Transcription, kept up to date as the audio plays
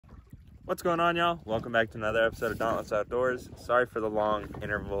What's going on, y'all? Welcome back to another episode of Dauntless Outdoors. Sorry for the long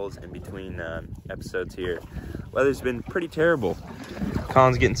intervals in between episodes here. Weather's been pretty terrible.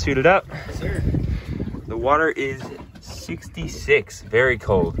 Colin's getting suited up. Yes, sir. The water is 66, very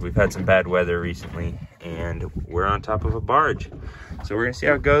cold. We've had some bad weather recently, and we're on top of a barge. So we're gonna see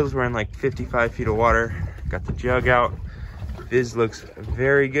how it goes. We're in like 55 feet of water. Got the jug out. Viz looks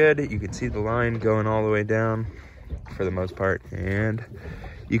very good. You can see the line going all the way down for the most part, and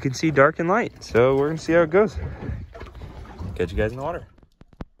you can see dark and light. So we're gonna see how it goes. Catch you guys in the water.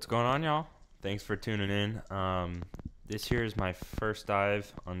 What's going on, y'all? Thanks for tuning in. This here is my first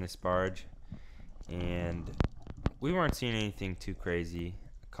dive on this barge, and we weren't seeing anything too crazy.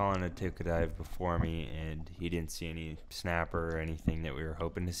 Colin had took a dive before me, and he didn't see any snapper or anything that we were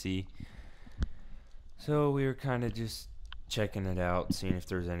hoping to see. So we were kind of just checking it out, seeing if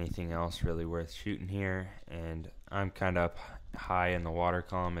there's anything else really worth shooting here. And I'm kind of up high in the water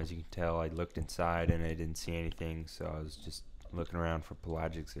column, as you can tell. I looked inside and I didn't see anything, so I was just looking around for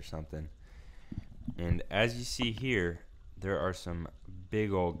pelagics or something. And as you see here, there are some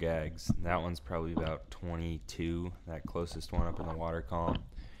big old gags. That one's probably about 22, that closest one up in the water column.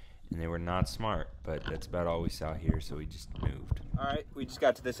 And they were not smart, but that's about all we saw here, so we just moved. All right, we just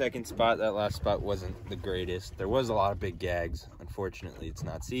got to the second spot. That last spot wasn't the greatest. There was a lot of big gags. Unfortunately, it's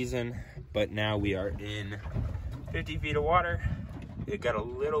not season, but now we are in 50 feet of water. It got a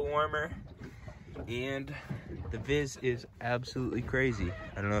little warmer, and the Viz is absolutely crazy.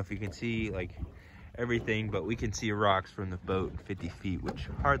 I don't know if you can see like everything, but we can see rocks from the boat 50 feet, which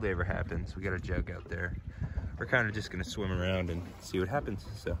hardly ever happens. We got a jug out there. We're kind of just gonna swim around and see what happens.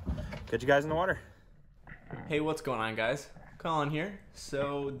 So catch you guys in the water. Hey, what's going on, guys? Colin here.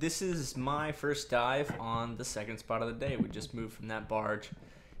 So this is my first dive on the second spot of the day. We just moved from that barge,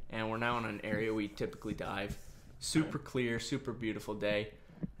 and we're now in an area we typically dive. Super clear, super beautiful day,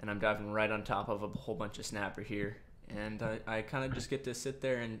 and I'm diving right on top of a whole bunch of snapper here. And I kind of just get to sit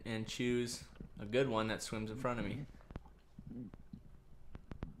there and choose a good one that swims in front of me.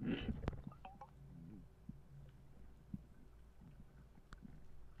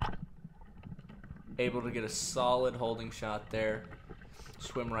 Able to get a solid holding shot there.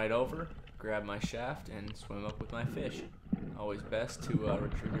 Swim right over, grab my shaft, and swim up with my fish. Always best to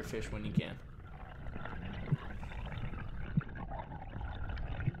retrieve your fish when you can.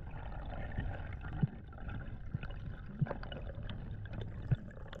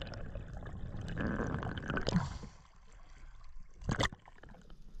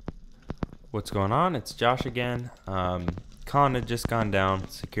 What's going on? It's Josh again. Colin had just gone down,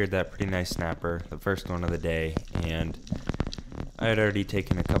 secured that pretty nice snapper, the first one of the day, and I had already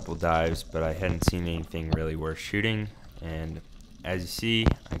taken a couple dives, but I hadn't seen anything really worth shooting. And as you see,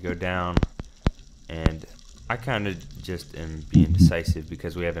 I go down, and I kind of just am being decisive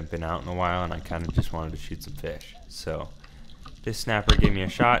because we haven't been out in a while, and I kind of just wanted to shoot some fish. So this snapper gave me a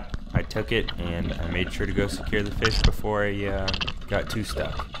shot. I took it, and I made sure to go secure the fish before I got too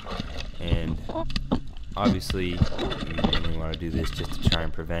stuck. And obviously, you only want to do this just to try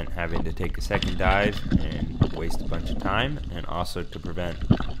and prevent having to take a second dive and waste a bunch of time, and also to prevent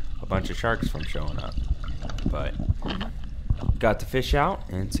a bunch of sharks from showing up. But got the fish out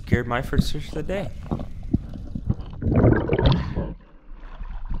and secured my first fish of the day.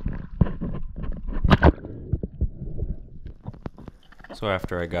 So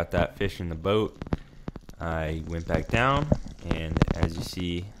after I got that fish in the boat, I went back down, and as you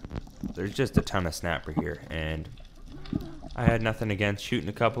see, there's just a ton of snapper here, and I had nothing against shooting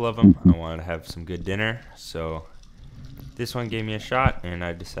a couple of them. I wanted to have some good dinner, so this one gave me a shot, and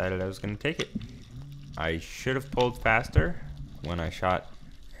I decided I was going to take it. I should have pulled faster when I shot,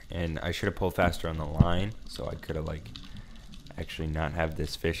 and I should have pulled faster on the line, so I could have like actually not have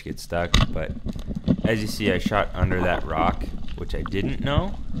this fish get stuck. But as you see, I shot under that rock, which I didn't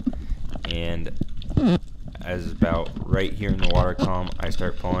know, and as about right here in the water column, I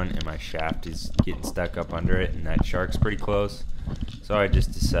start pulling, and my shaft is getting stuck up under it, and that shark's pretty close. So I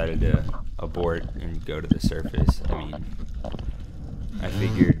just decided to abort and go to the surface. I mean, I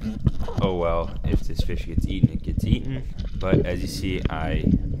figured, oh well, if this fish gets eaten, it gets eaten. But as you see, I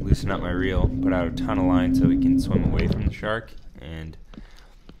loosen up my reel, put out a ton of line so it can swim away from the shark, and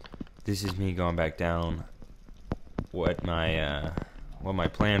this is me going back down. What my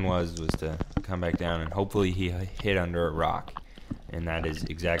plan was to come back down, and hopefully he hit under a rock, and that is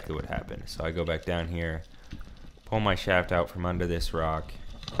exactly what happened. So I go back down here, pull my shaft out from under this rock,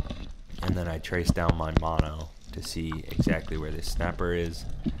 and then I trace down my mono to see exactly where this snapper is.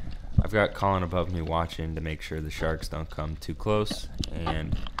 I've got Colin above me watching to make sure the sharks don't come too close,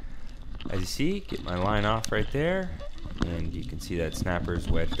 and as you see, get my line off right there, and you can see that snapper's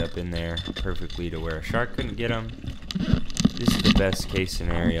wedged up in there perfectly to where a shark couldn't get him. This is the best case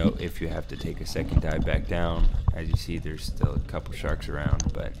scenario if you have to take a second dive back down. As you see, there's still a couple sharks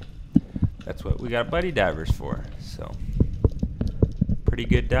around, but that's what we got buddy divers for. So pretty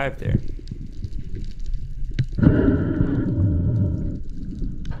good dive there.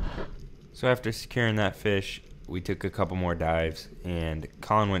 So after securing that fish, we took a couple more dives, and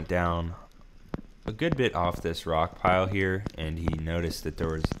Colin went down a good bit off this rock pile here, and he noticed that there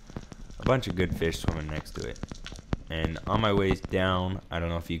was a bunch of good fish swimming next to it. And on my ways down, I don't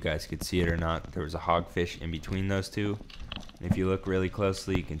know if you guys could see it or not, there was a hogfish in between those two. And if you look really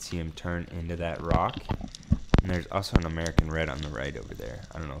closely, you can see him turn into that rock. And there's also an American red on the right over there.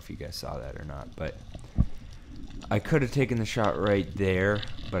 I don't know if you guys saw that or not, but I could have taken the shot right there,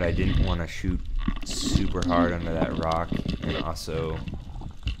 but I didn't want to shoot super hard under that rock and also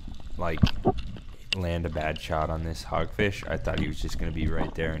like land a bad shot on this hogfish. I thought he was just going to be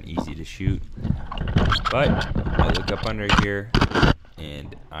right there and easy to shoot, but I look up under here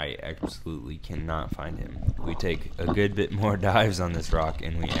and I absolutely cannot find him. We take a good bit more dives on this rock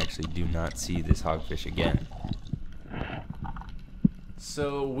and we actually do not see this hogfish again.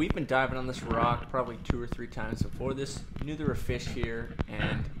 So we've been diving on this rock probably 2 or 3 times before this. Knew there were fish here,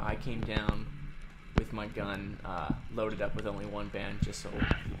 and I came down with my gun loaded up with only one band, just so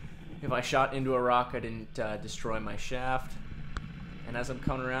if I shot into a rock I didn't destroy my shaft. And as I'm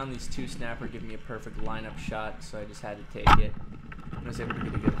coming around, these 2 snapper give me a perfect lineup shot, so I just had to take it. I was able to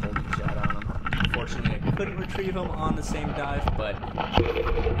get a good holding shot on them. Unfortunately, I couldn't retrieve them on the same dive, but I took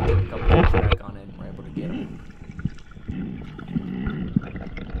a couple dives back on it and were able to get them.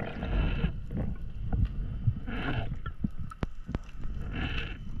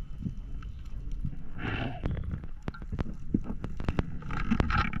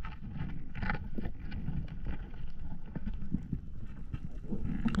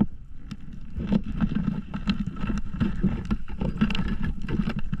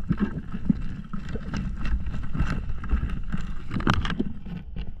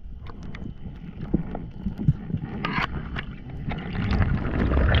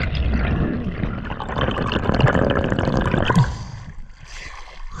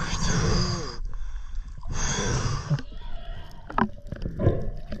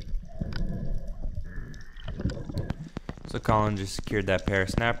 So Colin just secured that pair of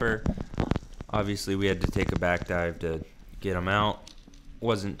snapper. Obviously we had to take a back dive to get them out.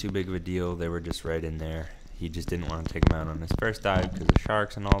 Wasn't too big of a deal, they were just right in there. He just didn't want to take them out on his first dive because of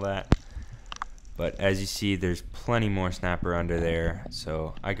sharks and all that. But as you see, there's plenty more snapper under there.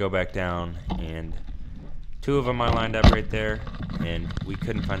 So I go back down and 2 of them I lined up right there, and we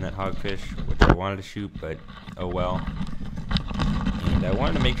couldn't find that hogfish, which I wanted to shoot, but oh well. And I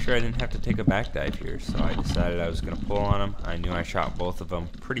wanted to make sure I didn't have to take a back dive here, so I decided I was going to pull on them. I knew I shot both of them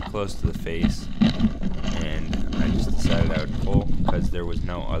pretty close to the face, and I just decided I would pull because there was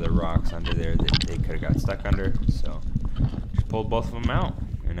no other rocks under there that they could have got stuck under. So just pulled both of them out,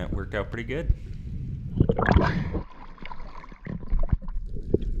 and it worked out pretty good.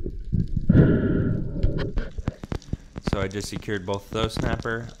 So I just secured both of those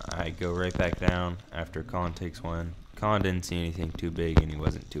snapper. I go right back down after Colin takes one. Colin didn't see anything too big and he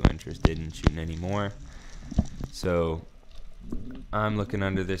wasn't too interested in shooting any more. So I'm looking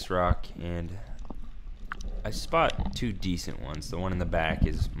under this rock and I spot 2 decent ones. The one in the back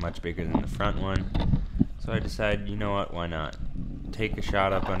is much bigger than the front one. So I decided, you know what, why not? Take a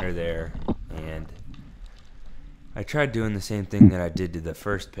shot up under there, and I tried doing the same thing that I did to the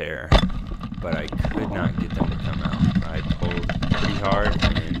first pair, but I could not get them to come out. I pulled pretty hard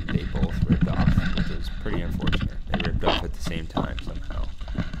and they both ripped off, which was pretty unfortunate. They ripped off at the same time somehow,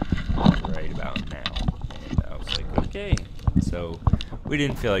 right about now. And I was like, okay. So we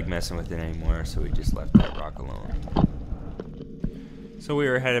didn't feel like messing with it anymore, so we just left that rock alone. So we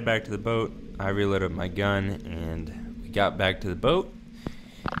were headed back to the boat. I reloaded my gun and we got back to the boat.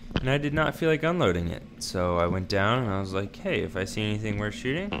 And I did not feel like unloading it. So I went down and I was like, hey, if I see anything worth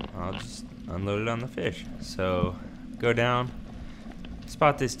shooting, I'll just unload it on the fish. So go down,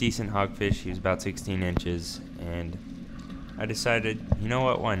 spot this decent hogfish. He was about 16 inches. And I decided, you know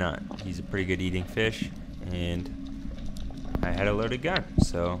what, why not? He's a pretty good eating fish. And I had a loaded gun.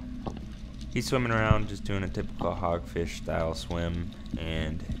 So he's swimming around just doing a typical hogfish style swim.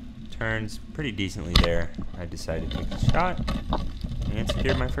 And turns pretty decently there. I decided to take a shot and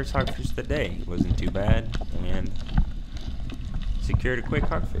secured my first hogfish of the day. It wasn't too bad, and secured a quick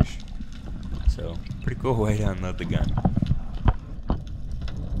hogfish. So, pretty cool way to unload the gun.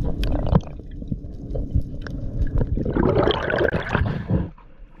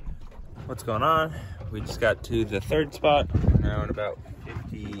 what's going on. We just got to the third spot. We're now in about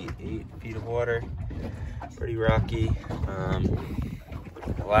 58 feet of water. Pretty rocky.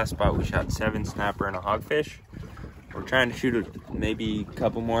 The last spot we shot 7 snapper and a hogfish. We're trying to shoot maybe a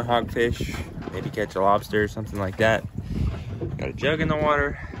couple more hogfish, maybe catch a lobster or something like that. Got a jug in the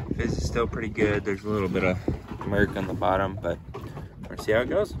water. Fish is still pretty good. There's a little bit of murk on the bottom, but let's see how it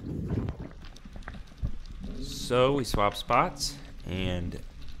goes. So we swapped spots, and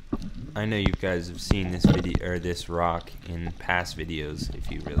I know you guys have seen this video or this rock in past videos if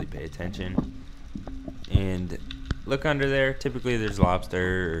you really pay attention. And look under there. Typically there's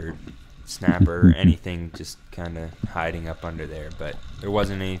lobster or snapper or anything just kind of hiding up under there, but there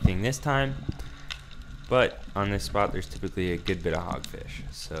wasn't anything this time. But on this spot there's typically a good bit of hogfish.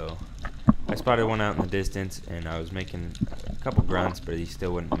 So I spotted one out in the distance, and I was making a couple grunts, but he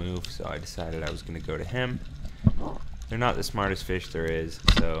still wouldn't move, so I decided I was going to go to him. They're not the smartest fish there is,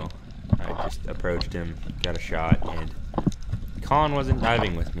 so I just approached him, got a shot, and Colin wasn't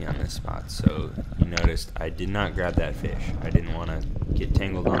diving with me on this spot, so you noticed I did not grab that fish. I didn't want to get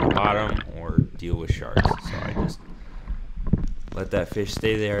tangled on the bottom or deal with sharks, so I just let that fish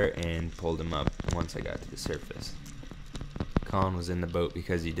stay there and pulled him up once I got to the surface. Colin was in the boat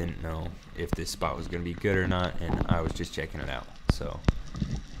because he didn't know if this spot was going to be good or not, and I was just checking it out. So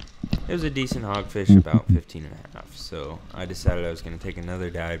it was a decent hogfish, about 15 and a half. So I decided I was going to take another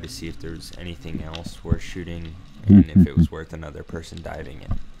dive to see if there was anything else worth shooting and if it was worth another person diving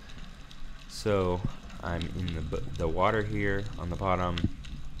in. So I'm in the water here on the bottom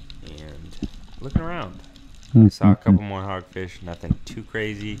and looking around. I saw a couple more hogfish, nothing too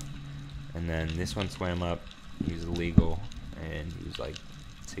crazy, and then this one swam up. He was illegal, and he was like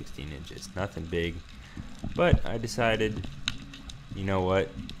 16 inches, nothing big. But I decided, you know what,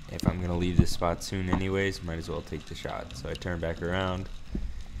 if I'm gonna leave this spot soon anyways, might as well take the shot. So I turned back around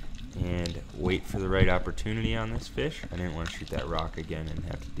and wait for the right opportunity on this fish. I didn't want to shoot that rock again and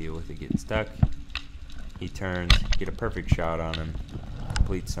have to deal with it getting stuck. He turns, get a perfect shot on him,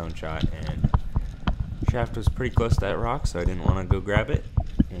 complete zone shot, and shaft was pretty close to that rock, so I didn't want to go grab it,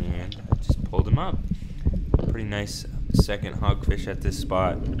 and I just pulled him up. Pretty nice second hogfish at this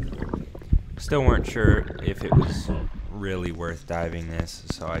spot. Still weren't sure if it was really worth diving this,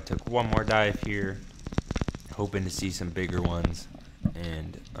 so I took one more dive here, hoping to see some bigger ones,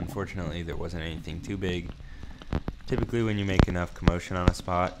 and unfortunately there wasn't anything too big. Typically when you make enough commotion on a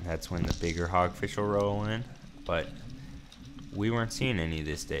spot, that's when the bigger hogfish will roll in, but we weren't seeing any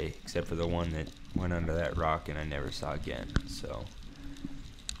this day except for the one that went under that rock and I never saw again. So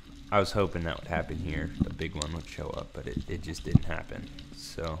I was hoping that would happen here, the big one would show up, but it just didn't happen.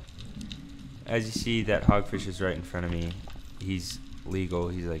 So as you see, that hogfish is right in front of me. He's legal,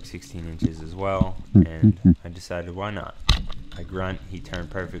 he's like 16 inches as well, and I decided why not. I grunt, he turned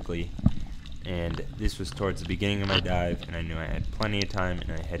perfectly, and this was towards the beginning of my dive, and I knew I had plenty of time,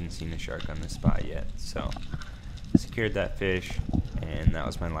 and I hadn't seen a shark on this spot yet. So I secured that fish, and that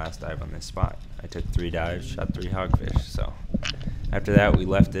was my last dive on this spot. I took 3 dives, shot 3 hogfish. So after that, we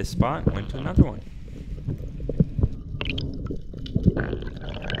left this spot and went to another one.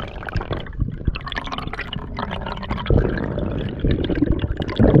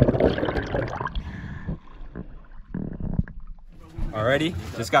 Alrighty,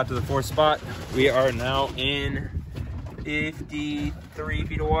 just got to the 4th spot. We are now in 53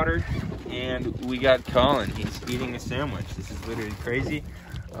 feet of water, and we got Colin. He's eating a sandwich. This is literally crazy.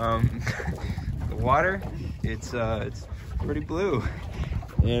 The water, it's pretty blue,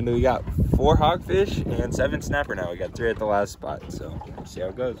 and we got 4 hogfish and 7 snapper now. We got 3 at the last spot, so we'll see how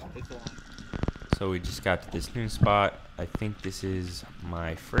it goes. So we just got to this new spot. I think this is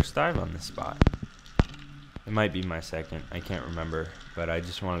my first dive on this spot. It might be my second, I can't remember, but I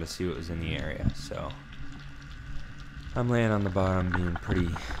just wanted to see what was in the area. So I'm laying on the bottom being pretty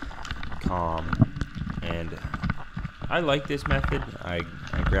calm, and I like this method. I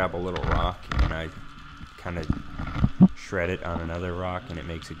grab a little rock and I kind of shred it on another rock, and it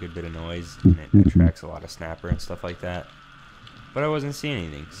makes a good bit of noise, and it attracts a lot of snapper and stuff like that. But I wasn't seeing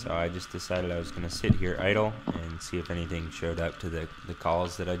anything, so I just decided I was going to sit here idle and see if anything showed up to the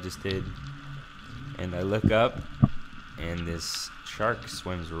calls that I just did. And I look up, and this shark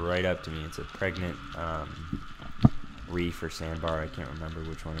swims right up to me. It's a pregnant reef or sandbar. I can't remember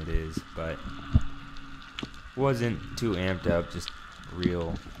which one it is, but wasn't too amped up, just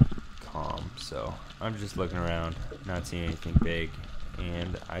real calm. So I'm just looking around, not seeing anything big,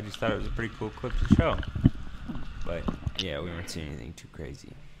 and I just thought it was a pretty cool clip to show. But yeah, we weren't seeing anything too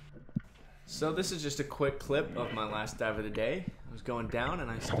crazy. So this is just a quick clip of my last dive of the day. I was going down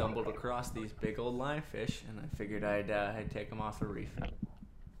and I stumbled across these big old lionfish, and I figured I'd take them off a reef.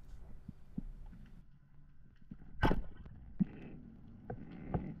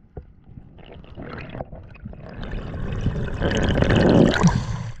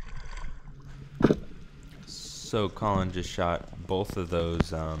 So Colin just shot both of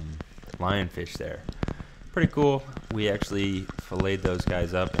those lionfish there. Pretty cool. We actually filleted those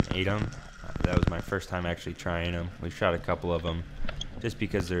guys up and ate them. That was my first time actually trying them. We shot a couple of them just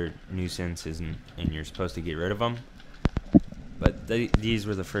because they're nuisances and you're supposed to get rid of them. But these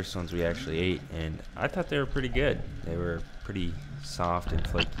were the first ones we actually ate, and I thought they were pretty good. They were pretty soft and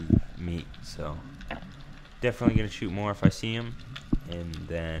flaky meat, so definitely gonna shoot more if I see them. And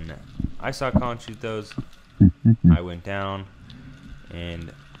then I saw Colin shoot those. I went down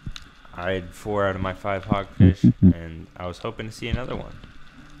and I had 4 out of my 5 hogfish, and I was hoping to see another one.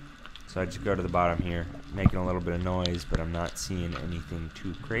 So I just go to the bottom here, making a little bit of noise, but I'm not seeing anything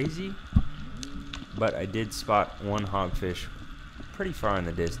too crazy. But I did spot one hogfish pretty far in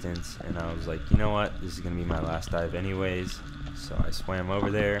the distance, and I was like, you know what, this is gonna be my last dive anyways. So I swam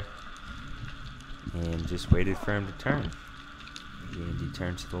over there and just waited for him to turn. And he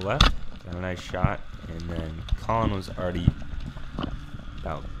turned to the left, got a nice shot, and then Colin was already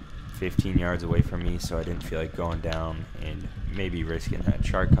about 15 yards away from me, so I didn't feel like going down and maybe risking that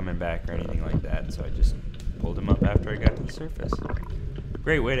shark coming back or anything like that, so I just pulled him up after I got to the surface.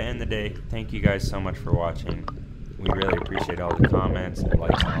 Great way to end the day. Thank you guys so much for watching. We really appreciate all the comments and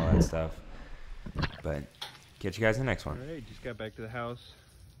likes and all that stuff. But catch you guys in the next one. Alright, just got back to the house.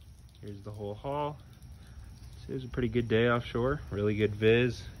 Here's the whole haul. So it was a pretty good day offshore, really good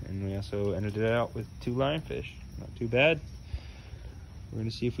viz, and we also ended it out with 2 lionfish. Not too bad. We're gonna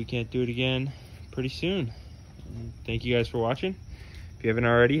see if we can't do it again pretty soon. And thank you guys for watching. If you haven't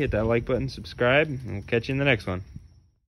already, hit that like button, subscribe, and we'll catch you in the next one.